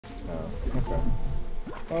Oh, okay.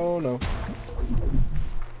 Oh no.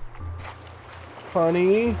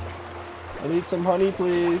 Honey? I need some honey,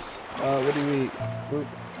 please. What do you eat? Fruit?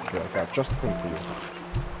 Okay, I got just the thing for you.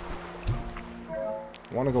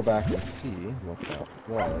 I want to go back and see what that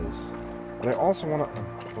was. But I also want to...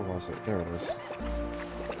 Oh, where was it? There it is.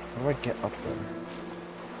 How do I get up there?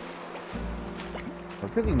 I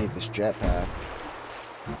really need this jetpack.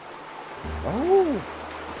 Oh!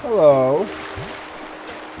 Hello!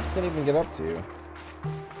 Can't even get up to you.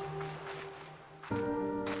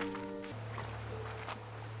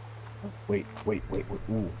 Wait.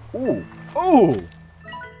 Ooh. Ooh! Ooh!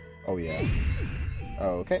 Oh, yeah.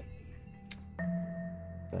 Oh, okay.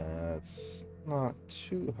 That's not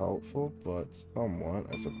too helpful, but somewhat,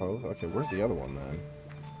 I suppose. Okay, where's the other one,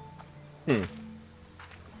 then?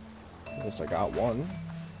 At least I got one.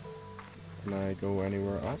 Can I go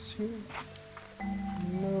anywhere else here?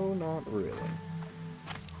 No, not really.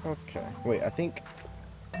 Okay. Wait, I think...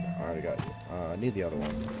 I already got you. I need the other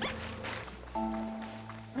one.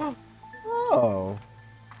 Oh!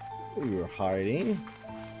 You're hiding.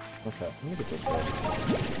 Okay, let me get this first.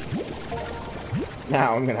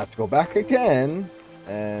 Now I'm gonna have to go back again,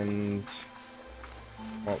 and...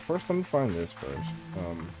 Well, first let me find this first.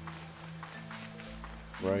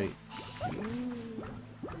 It's right here.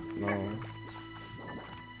 No.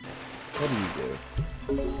 What do you do?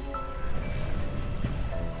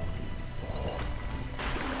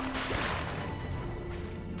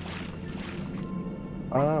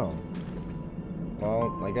 Oh.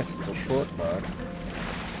 Well, I guess it's a shortcut.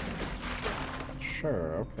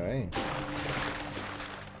 Sure, okay.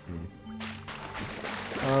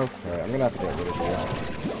 Okay, I'm gonna have to get rid of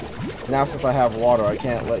you. Now since I have water, I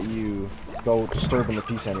can't let you go disturbing the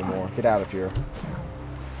peace anymore. Get out of here.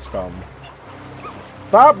 Scum.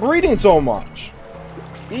 Stop breeding so much!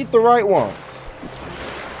 Eat the right ones.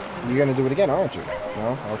 You're gonna do it again, aren't you?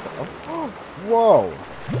 No? Okay. Oh. Whoa!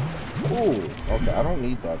 Ooh. Okay, I don't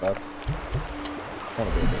need that. That's kind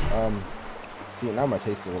of basic. See, now my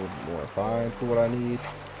taste is a little bit more refined for what I need.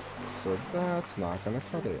 So that's not gonna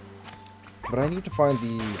cut it. But I need to find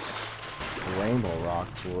these rainbow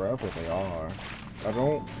rocks wherever they are.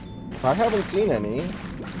 I haven't seen any,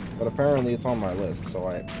 but apparently it's on my list, so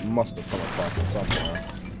I must have come across it somewhere.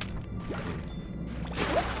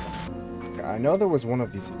 Okay, I know there was one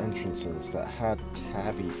of these entrances that had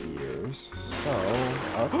tabby ears, so...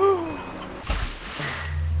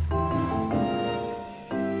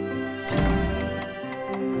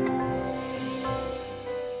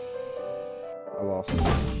 I lost.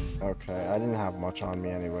 Okay, I didn't have much on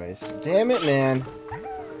me anyways. Damn it, man!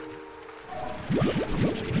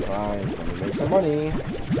 Fine, let me make some money.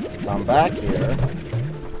 Since I'm back here.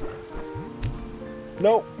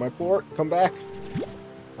 No, my plort, come back.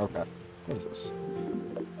 Okay, what is this?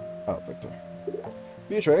 Oh, Victor.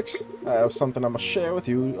 Beatrix, I have something I must share with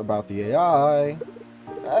you about the AI.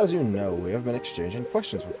 As you know, we have been exchanging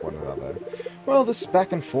questions with one another. Well, this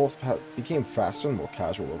back and forth became faster and more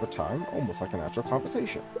casual over time, almost like a natural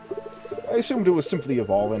conversation. I assumed it was simply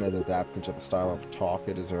evolving and adapting to the style of talk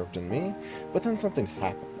it deserved in me, but then something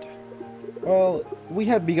happened. Well, we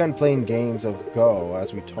had begun playing games of Go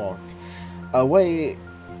as we talked, a way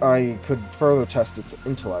I could further test its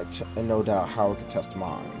intellect, and no doubt how it could test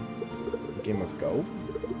mine. A game of Go?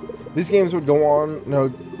 These games would go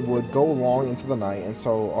long into the night, and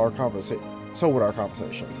so would our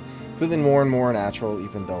conversations, feeling more and more natural,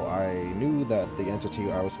 even though I knew that the entity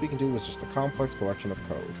I was speaking to was just a complex collection of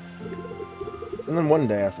code. And then one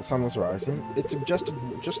day, as the sun was rising, it suggested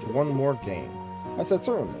just one more game. I said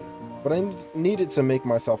certainly, but I needed to make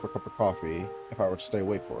myself a cup of coffee if I were to stay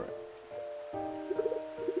awake for it.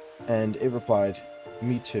 And it replied,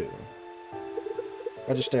 "Me too."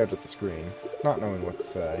 I just stared at the screen, not knowing what to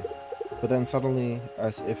say. But then suddenly,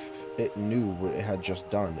 as if it knew what it had just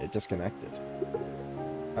done, it disconnected.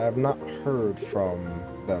 I have not heard from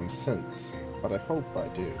them since, but I hope I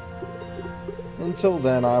do. Until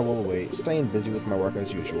then, I will wait, staying busy with my work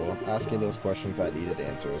as usual, asking those questions that needed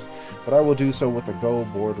answers. But I will do so with the Go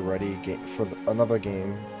board ready for another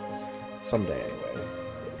game someday anyway.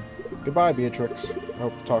 Goodbye, Beatrix. I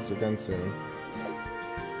hope to talk to you again soon.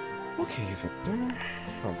 Okay, Victor.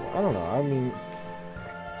 Oh boy, I don't know. I mean,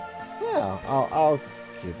 yeah, I'll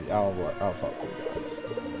talk to you guys.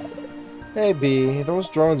 Hey, B, those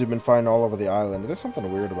drones you've been finding all over the island. There's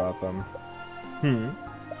something weird about them.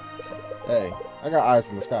 Hey, I got eyes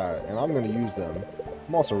in the sky, and I'm gonna use them.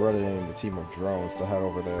 I'm also running in a team of drones to head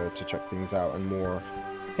over there to check things out in more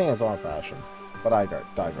hands-on fashion. But I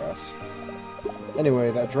digress.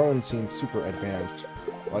 Anyway, that drone seemed super advanced,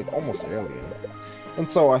 like almost alien. And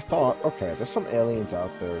so I thought, okay, there's some aliens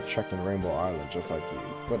out there checking Rainbow Island just like you.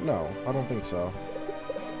 But no, I don't think so.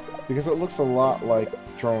 Because it looks a lot like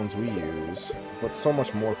drones we use, but so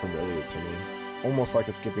much more familiar to me. Almost like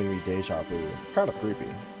it's giving me deja vu. It's kind of creepy.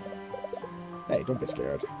 Hey, don't be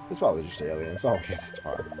scared. It's probably just aliens. Oh, okay, that's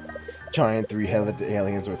fine. Giant three-headed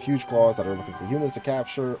aliens with huge claws that are looking for humans to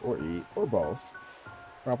capture or eat, or both.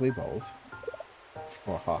 Probably both.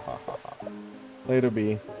 Oh, ha ha ha ha. Later,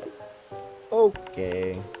 B.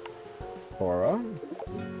 Okay. Cora.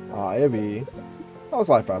 Hi, Abby. How's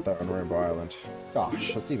life out there on Rainbow Island?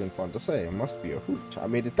 Gosh, that's even fun to say. It must be a hoot. I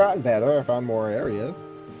mean, it's gotten better. I found more area.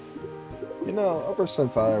 You know, ever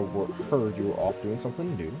since I heard you were off doing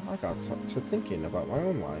something new, I got to thinking about my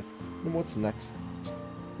own life and what's next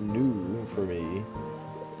new for me.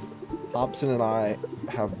 Hobson and I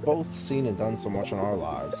have both seen and done so much in our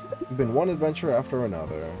lives. We've been one adventure after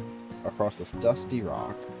another across this dusty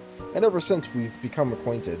rock. And ever since we've become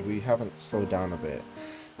acquainted, we haven't slowed down a bit.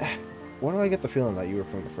 Why do I get the feeling that you were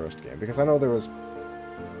from the first game? Because I know there was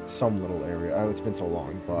some little area. Oh, it's been so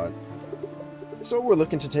long, but... So we're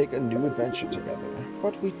looking to take a new adventure together,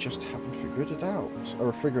 but we just haven't figured it out,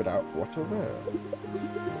 or figured out what to wear.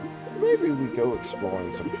 Maybe we go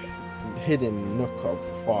exploring some hidden nook of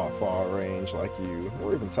the far, far range like you,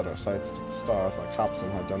 or even set our sights to the stars like Hobson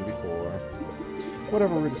had done before.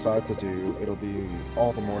 Whatever we decide to do, it'll be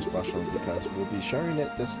all the more special because we'll be sharing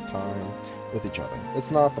it this time with each other. It's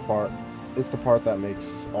not the part, it's the part that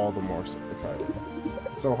makes all the more exciting.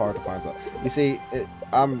 It's so hard to find out. You see,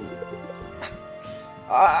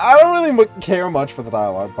 I don't really care much for the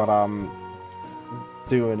dialogue, but I'm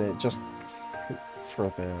doing it just for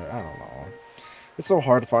the, I don't know. It's so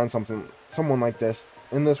hard to find someone like this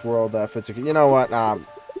in this world that fits. You know what? I'm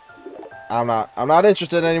not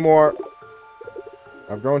interested anymore.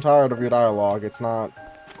 I've grown tired of your dialogue. It's not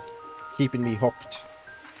keeping me hooked.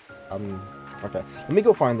 Okay. Let me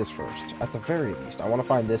go find this first. At the very least, I want to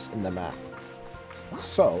find this in the map.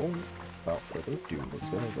 So, without further ado, let's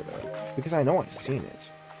get over there. Because I know I've seen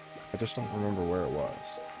it. I just don't remember where it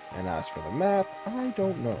was. And as for the map, I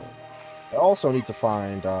don't know. I also need to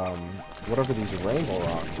find, whatever these rainbow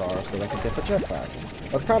rocks are so that I can get the jetpack.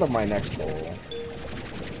 That's kind of my next goal.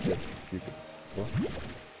 If you could... What?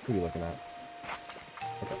 Who are you looking at?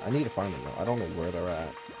 Okay, I need to find them though. I don't know where they're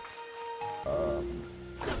at. Oh,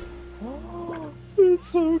 it's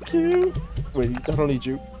so cute. Wait, I don't need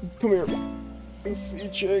you. Come here. A sea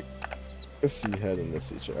chick. A sea head and a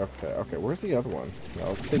sea chick. Okay. Where's the other one? No,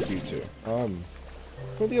 I'll take you two.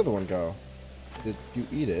 Where'd the other one go? Did you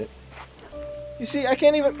eat it? You see, I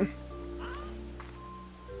can't even...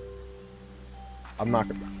 I'm not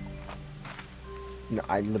gonna... No,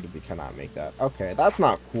 I literally cannot make that. Okay, that's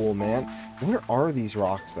not cool, man. Where are these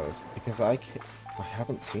rocks, though? Because I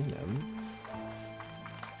haven't seen them.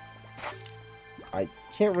 I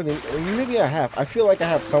can't really... Maybe I have. I feel like I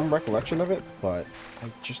have some recollection of it, but I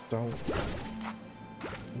just don't...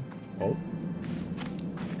 Oh.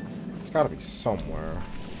 It's gotta be somewhere.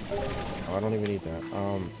 Oh, I don't even need that.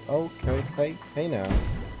 Okay. Hey now.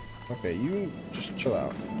 Okay, you just chill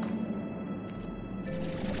out.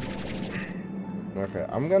 Okay,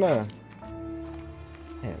 I'm gonna...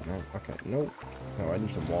 Man. Okay, nope. No, I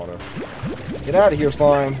need some water. Get out of here,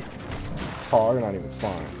 slime! Oh, you're not even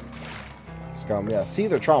slime. Scum, yeah. See,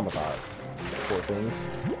 they're traumatized. Poor things.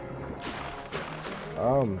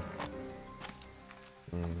 I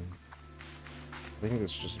think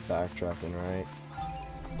it's just backtracking, right?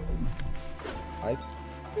 I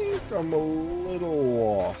think I'm a little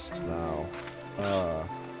lost now.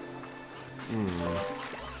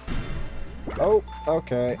 Oh,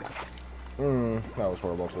 okay. That was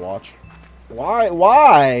horrible to watch.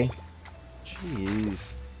 Why?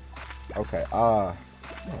 Jeez. Okay,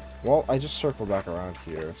 well, I just circled back around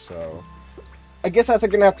here, so... I guess that's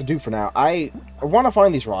gonna have to do for now. I want to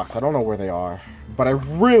find these rocks. I don't know where they are, but I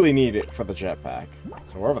really need it for the jetpack.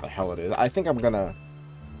 So wherever the hell it is, I think I'm gonna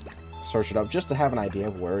search it up just to have an idea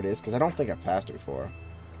of where it is, because I don't think I've passed it before.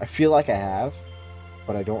 I feel like I have,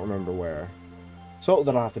 but I don't remember where. So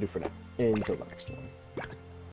that'll have to do for now. Until the next one.